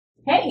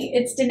Hey,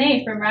 it's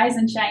Danae from Rise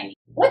and Shiny.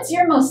 What's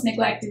your most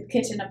neglected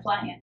kitchen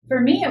appliance? For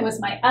me, it was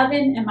my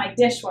oven and my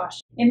dishwasher.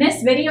 In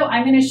this video,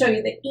 I'm going to show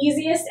you the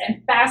easiest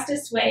and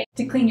fastest way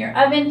to clean your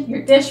oven,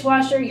 your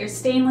dishwasher, your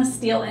stainless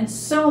steel, and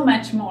so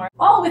much more,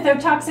 all without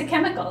toxic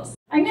chemicals.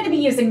 I'm going to be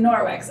using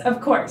Norwex, of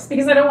course,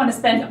 because I don't want to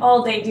spend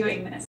all day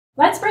doing this.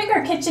 Let's break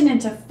our kitchen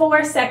into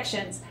 4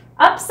 sections: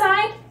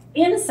 upside,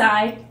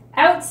 inside,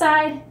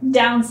 outside,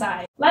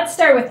 downside. Let's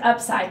start with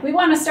upside. We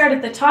want to start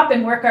at the top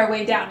and work our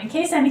way down. In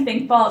case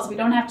anything falls, we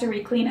don't have to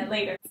re-clean it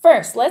later.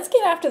 First, let's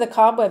get after the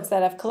cobwebs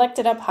that have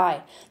collected up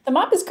high. The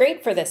mop is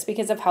great for this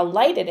because of how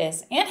light it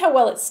is and how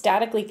well it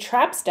statically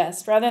traps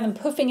dust rather than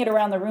poofing it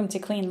around the room to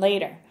clean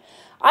later.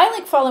 I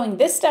like following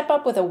this step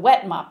up with a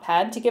wet mop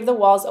pad to give the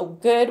walls a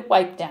good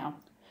wipe down.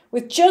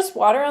 With just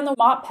water on the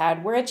mop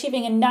pad, we're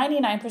achieving a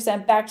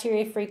 99%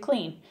 bacteria-free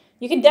clean.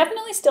 You can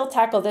definitely still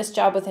tackle this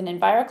job with an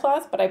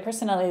EnviroCloth, but I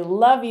personally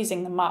love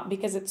using the mop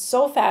because it's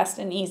so fast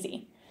and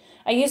easy.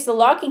 I used the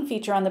locking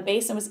feature on the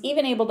base and was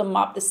even able to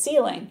mop the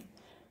ceiling.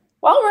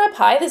 While we're up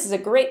high, this is a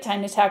great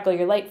time to tackle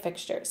your light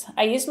fixtures.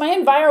 I used my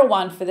Enviro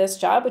wand for this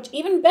job, which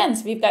even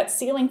bends if you've got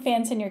ceiling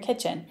fans in your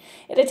kitchen.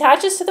 It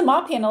attaches to the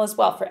mop handle as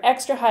well for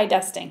extra high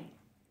dusting.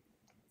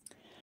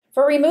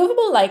 For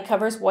removable light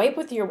covers, wipe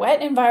with your wet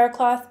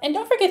EnviroCloth and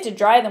don't forget to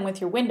dry them with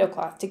your window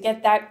cloth to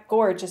get that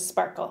gorgeous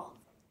sparkle.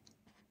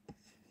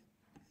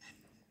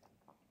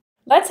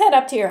 Let's head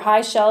up to your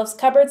high shelves,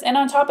 cupboards, and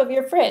on top of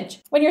your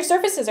fridge. When your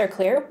surfaces are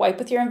clear, wipe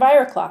with your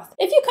EnviroCloth.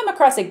 If you come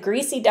across a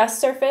greasy dust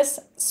surface,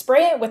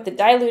 spray it with the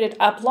diluted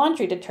up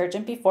laundry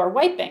detergent before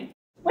wiping.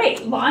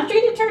 Wait,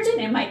 laundry detergent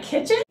in my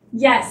kitchen?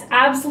 Yes,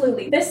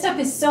 absolutely. This stuff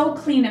is so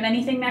clean of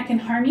anything that can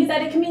harm you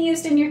that it can be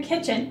used in your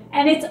kitchen,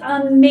 and it's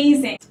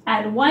amazing.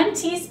 Add 1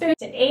 teaspoon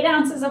to 8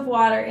 ounces of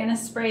water in a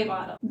spray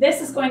bottle. This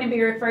is going to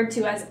be referred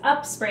to as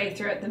up spray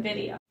throughout the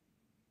video.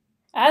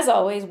 As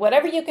always,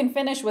 whatever you can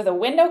finish with a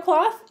window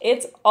cloth,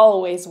 it's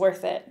always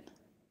worth it.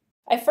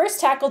 I first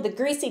tackled the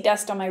greasy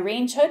dust on my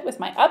range hood with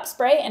my up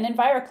spray and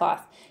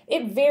EnviroCloth.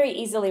 It very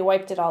easily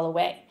wiped it all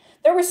away.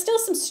 There were still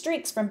some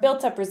streaks from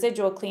built-up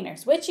residual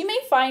cleaners, which you may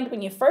find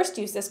when you first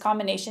use this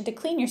combination to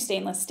clean your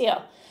stainless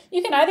steel.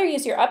 You can either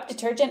use your up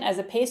detergent as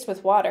a paste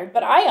with water,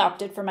 but I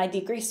opted for my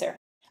degreaser.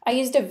 I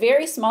used a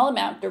very small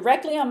amount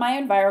directly on my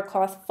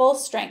EnviroCloth full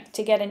strength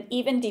to get an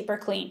even deeper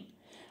clean.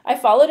 I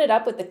followed it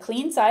up with the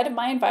clean side of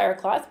my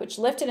EnviroCloth, which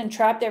lifted and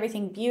trapped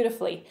everything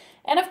beautifully,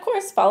 and of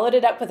course followed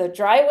it up with a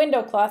dry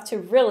window cloth to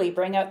really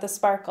bring out the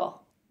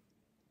sparkle.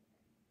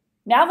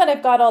 Now that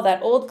I've got all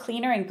that old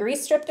cleaner and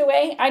grease stripped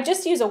away, I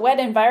just use a wet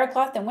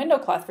EnviroCloth and window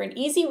cloth for an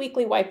easy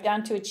weekly wipe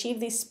down to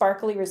achieve these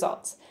sparkly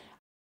results.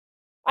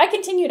 I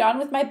continued on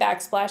with my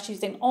backsplash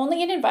using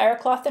only an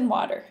EnviroCloth and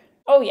water.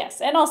 Oh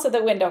yes, and also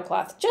the window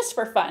cloth, just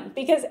for fun,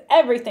 because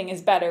everything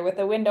is better with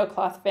a window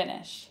cloth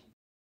finish.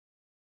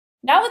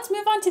 Now let's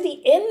move on to the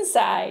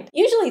inside.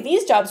 Usually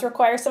these jobs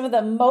require some of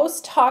the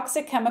most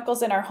toxic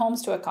chemicals in our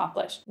homes to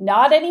accomplish.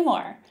 Not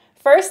anymore.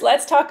 First,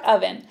 let's talk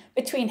oven.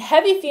 Between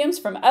heavy fumes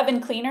from oven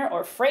cleaner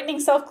or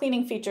frightening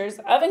self-cleaning features,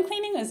 oven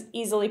cleaning was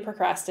easily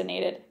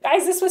procrastinated.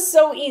 Guys, this was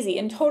so easy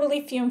and totally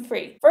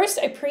fume-free. First,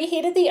 I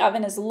preheated the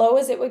oven as low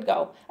as it would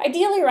go,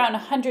 ideally around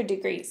 100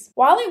 degrees.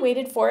 While I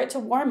waited for it to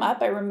warm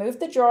up, I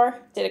removed the drawer,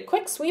 did a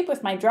quick sweep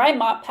with my dry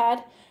mop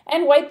pad,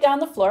 and wiped down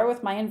the floor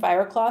with my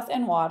EnviroCloth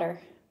and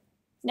water.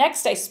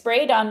 Next, I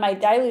sprayed on my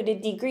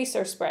diluted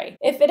degreaser spray.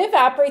 If it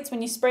evaporates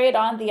when you spray it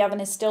on, the oven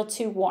is still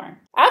too warm.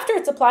 After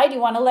it's applied, you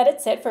want to let it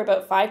sit for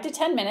about 5 to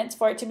 10 minutes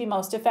for it to be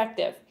most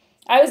effective.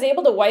 I was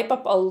able to wipe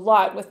up a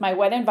lot with my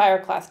wet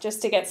EnviroCloth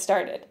just to get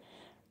started.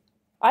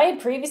 I had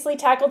previously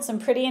tackled some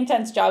pretty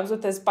intense jobs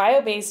with this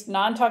bio-based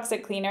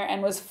non-toxic cleaner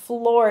and was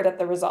floored at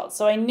the results,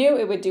 so I knew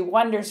it would do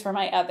wonders for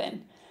my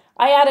oven.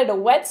 I added a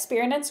wet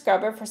spearnet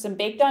scrubber for some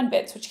baked-on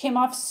bits, which came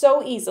off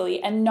so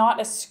easily and not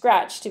a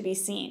scratch to be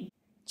seen.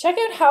 Check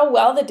out how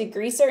well the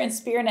degreaser and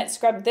spearnet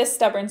scrubbed this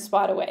stubborn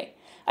spot away.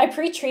 I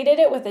pre-treated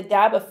it with a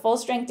dab of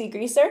full-strength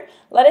degreaser,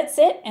 let it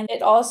sit, and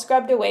it all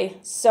scrubbed away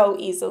so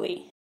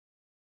easily.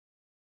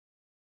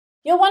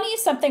 You'll want to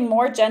use something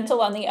more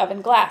gentle on the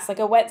oven glass, like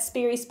a wet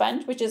speary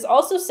sponge, which is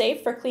also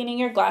safe for cleaning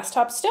your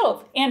glass-top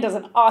stove, and does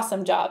an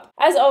awesome job.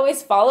 As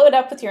always, follow it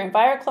up with your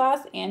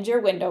EnviroCloth and your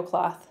window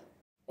cloth.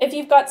 If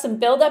you've got some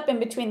buildup in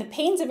between the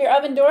panes of your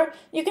oven door,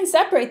 you can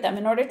separate them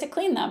in order to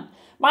clean them.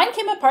 Mine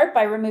came apart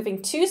by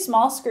removing 2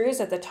 small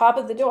screws at the top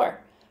of the door.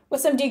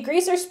 With some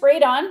degreaser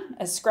sprayed on,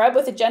 a scrub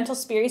with a gentle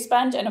speary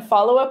sponge, and a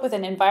follow-up with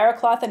an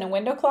EnviroCloth and a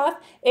window cloth,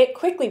 it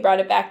quickly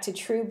brought it back to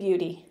true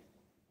beauty.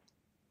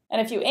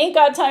 And if you ain't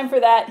got time for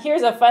that,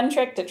 here's a fun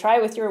trick to try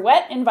with your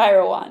wet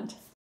Enviro wand.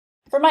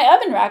 For my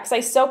oven racks,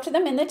 I soaked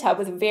them in the tub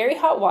with very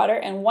hot water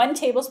and 1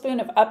 tablespoon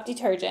of up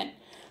detergent.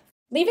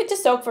 Leave it to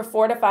soak for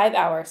 4 to 5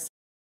 hours.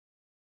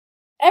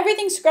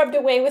 Everything scrubbed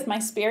away with my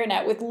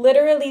spearnet with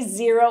literally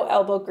 0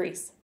 elbow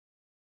grease.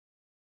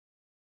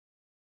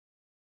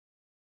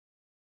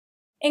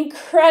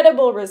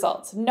 Incredible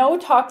results, no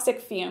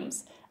toxic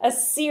fumes, a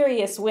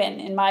serious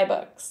win in my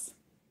books.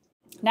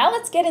 Now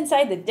let's get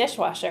inside the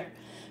dishwasher.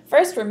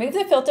 First, remove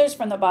the filters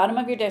from the bottom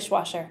of your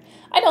dishwasher.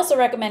 I'd also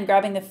recommend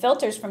grabbing the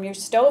filters from your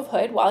stove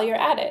hood while you're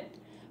at it.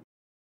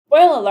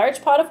 Boil a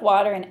large pot of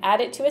water and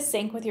add it to a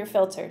sink with your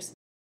filters.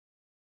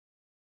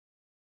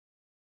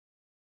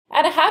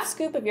 Add a half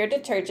scoop of your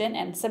detergent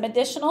and some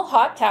additional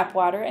hot tap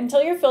water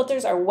until your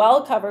filters are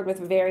well covered with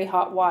very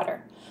hot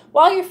water.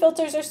 While your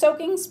filters are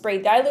soaking,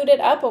 spray diluted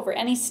up over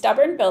any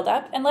stubborn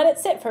buildup and let it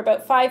sit for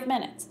about 5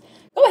 minutes.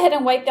 Go ahead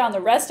and wipe down the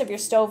rest of your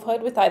stove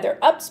hood with either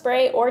up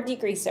spray or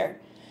degreaser.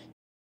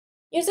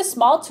 Use a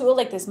small tool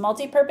like this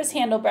multi-purpose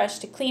handle brush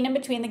to clean in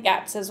between the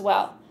gaps as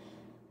well.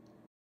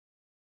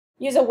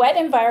 Use a wet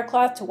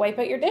EnviroCloth to wipe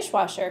out your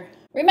dishwasher.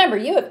 Remember,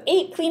 you have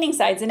 8 cleaning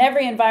sides in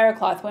every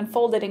EnviroCloth when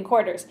folded in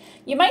quarters.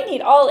 You might need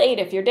all 8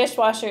 if your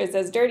dishwasher is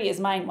as dirty as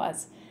mine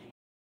was.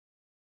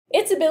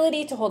 Its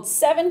ability to hold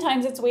 7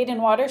 times its weight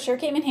in water sure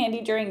came in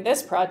handy during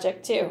this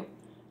project too.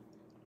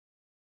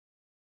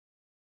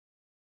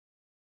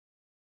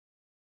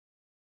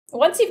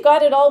 Once you've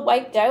got it all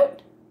wiped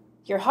out,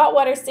 your hot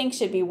water sink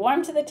should be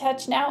warm to the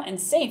touch now and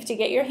safe to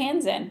get your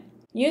hands in.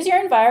 Use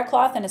your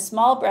EnviroCloth and a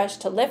small brush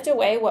to lift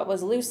away what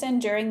was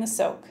loosened during the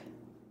soak.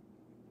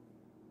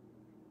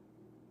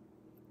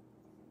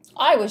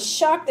 I was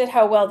shocked at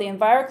how well the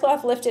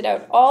EnviroCloth lifted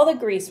out all the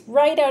grease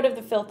right out of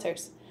the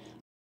filters.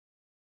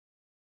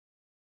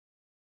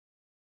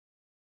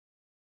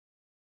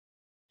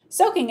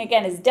 Soaking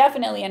again is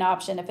definitely an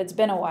option if it's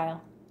been a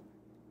while.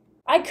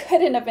 I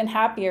couldn't have been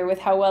happier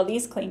with how well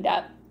these cleaned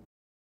up.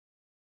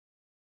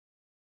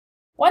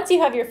 Once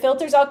you have your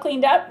filters all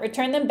cleaned up,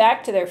 return them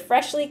back to their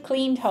freshly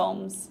cleaned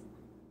homes.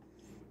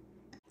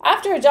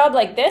 After a job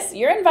like this,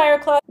 your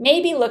EnviroCloth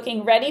may be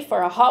looking ready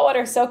for a hot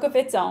water soak of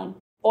its own.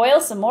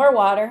 Boil some more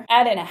water,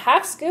 add in a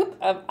half scoop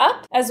of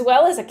up, as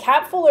well as a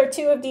capful or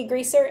 2 of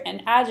degreaser,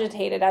 and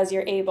agitate it as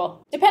you're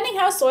able. Depending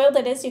how soiled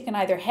it is, you can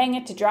either hang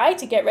it to dry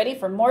to get ready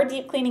for more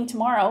deep cleaning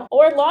tomorrow,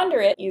 or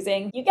launder it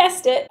using, you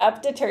guessed it,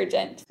 up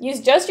detergent.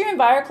 Use just your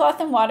EnviroCloth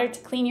and water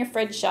to clean your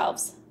fridge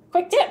shelves.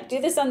 Quick tip, do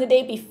this on the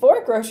day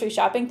before grocery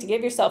shopping to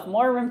give yourself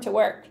more room to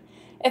work.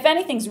 If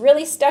anything's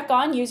really stuck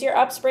on, use your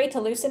up spray to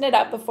loosen it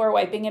up before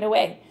wiping it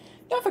away.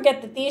 Don't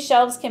forget that these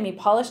shelves can be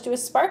polished to a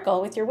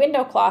sparkle with your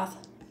window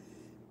cloth.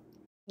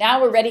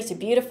 Now we're ready to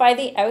beautify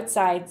the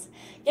outsides.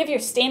 Give your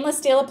stainless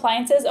steel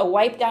appliances a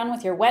wipe down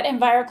with your wet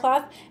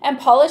EnviroCloth and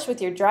polish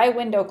with your dry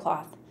window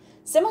cloth.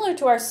 Similar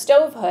to our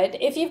stove hood,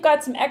 if you've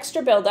got some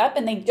extra buildup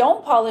and they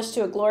don't polish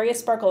to a glorious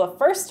sparkle the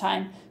first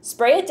time,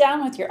 spray it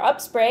down with your up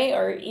spray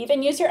or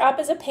even use your up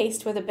as a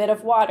paste with a bit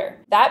of water.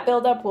 That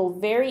buildup will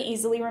very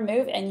easily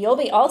remove and you'll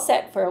be all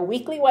set for a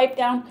weekly wipe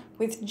down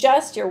with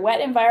just your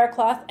wet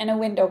EnviroCloth and a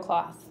window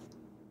cloth.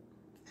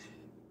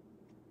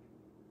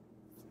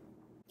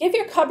 Give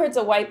your cupboards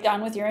a wipe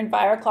down with your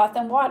EnviroCloth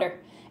and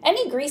water.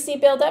 Any greasy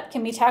buildup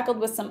can be tackled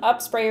with some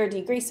up spray or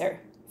degreaser.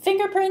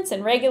 Fingerprints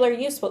and regular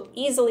use will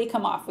easily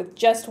come off with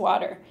just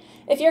water.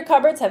 If your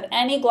cupboards have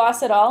any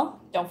gloss at all,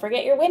 don't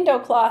forget your window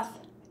cloth.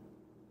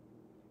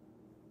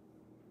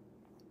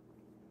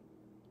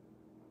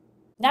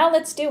 Now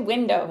let's do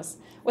windows.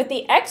 With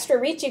the extra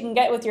reach you can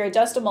get with your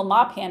adjustable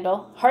mop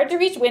handle, hard to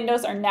reach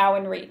windows are now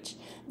in reach.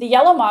 The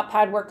yellow mop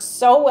pad works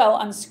so well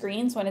on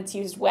screens when it's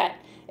used wet.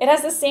 It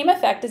has the same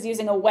effect as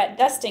using a wet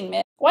dusting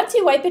mitt. Once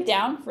you wipe it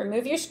down,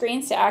 remove your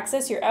screens to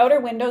access your outer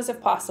windows if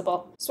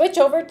possible. Switch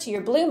over to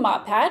your blue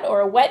mop pad or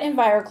a wet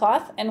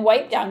EnviroCloth and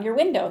wipe down your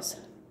windows.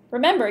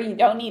 Remember, you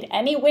don't need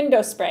any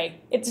window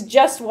spray. It's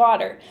just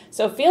water,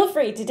 so feel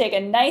free to take a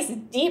nice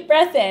deep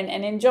breath in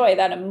and enjoy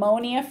that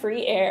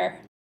ammonia-free air.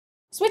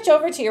 Switch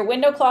over to your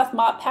window cloth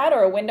mop pad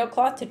or a window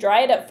cloth to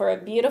dry it up for a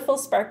beautiful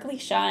sparkly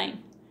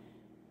shine.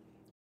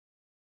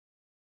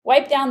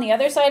 Wipe down the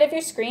other side of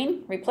your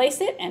screen,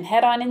 replace it, and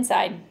head on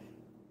inside.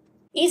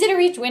 Easy to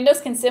reach windows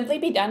can simply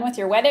be done with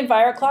your wet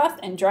EnviroCloth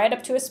and dried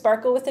up to a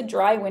sparkle with a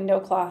dry window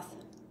cloth.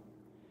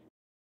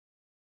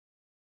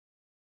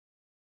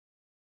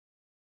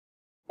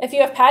 If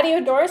you have patio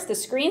doors, the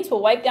screens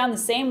will wipe down the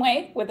same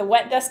way with a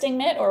wet dusting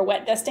mitt or a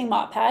wet dusting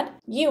mop pad.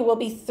 You will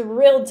be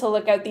thrilled to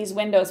look out these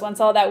windows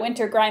once all that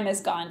winter grime is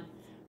gone.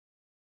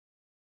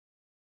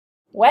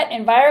 Wet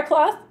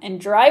EnviroCloth and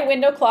dry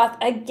window cloth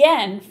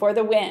again for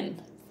the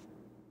win.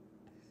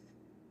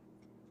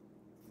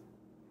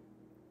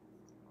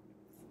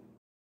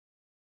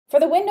 For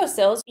the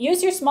windowsills,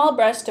 use your small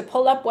brush to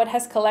pull up what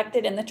has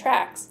collected in the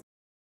tracks.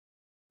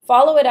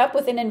 Follow it up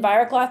with an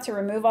EnviroCloth to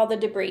remove all the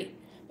debris.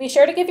 Be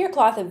sure to give your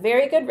cloth a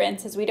very good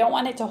rinse as we don't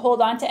want it to hold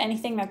on to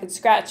anything that could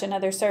scratch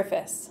another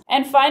surface.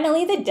 And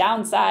finally, the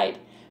downside.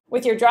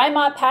 With your dry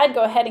mop pad,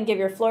 go ahead and give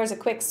your floors a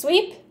quick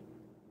sweep.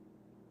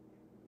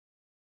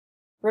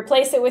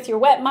 Replace it with your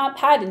wet mop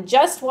pad in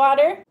just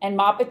water and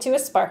mop it to a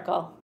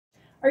sparkle.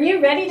 Are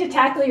you ready to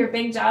tackle your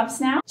big jobs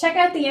now? Check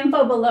out the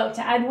info below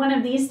to add one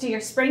of these to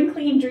your Spring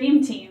Clean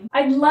Dream Team.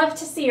 I'd love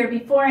to see your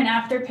before and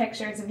after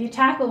pictures if you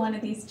tackle one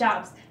of these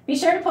jobs. Be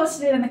sure to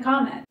post it in the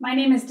comments. My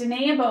name is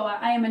Danae Aboa.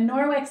 I am a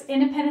Norwex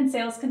independent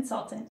sales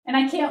consultant, and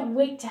I can't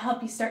wait to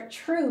help you start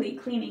truly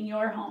cleaning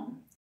your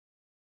home.